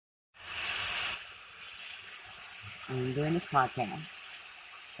I'm doing this podcast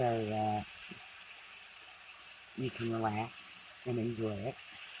so that you can relax and enjoy it.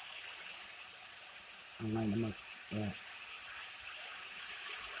 I'm going to make it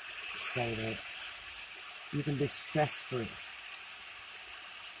so that you can be stress free.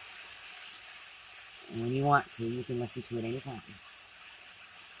 And when you want to, you can listen to it anytime.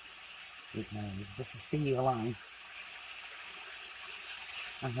 Because this is for you alone.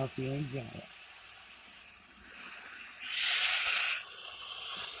 I hope you enjoy it.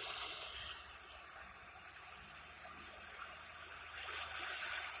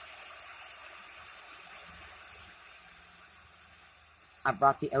 I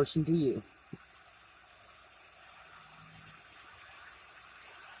brought the ocean to you.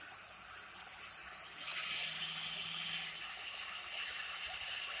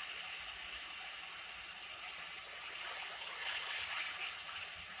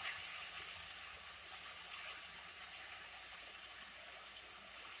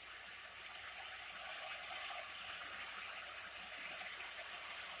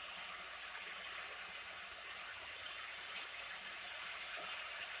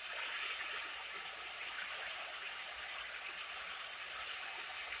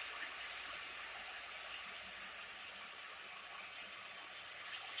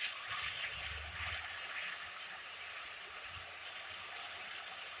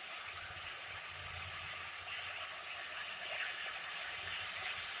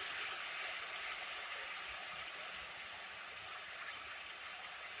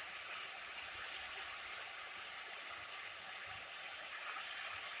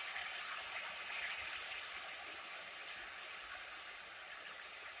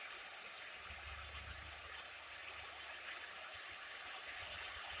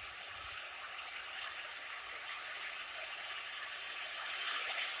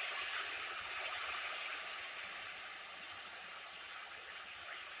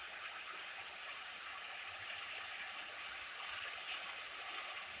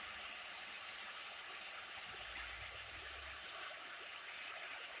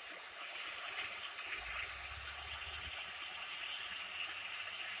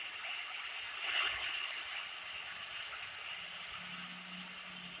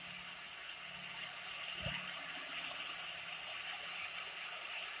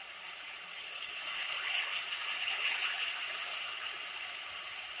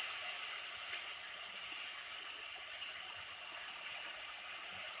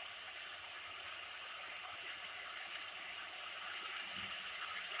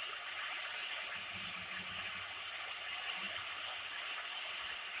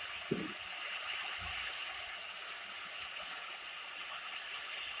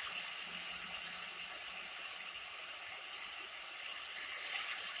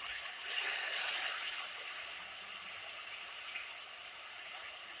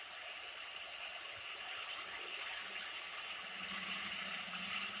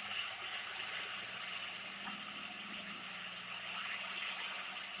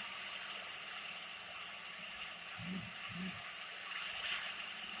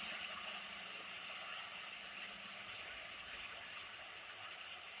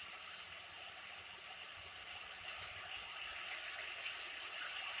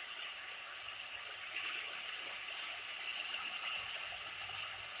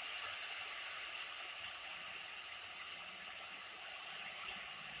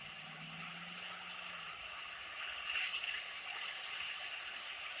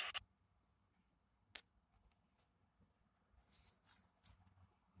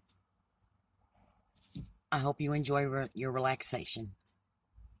 I hope you enjoy your relaxation.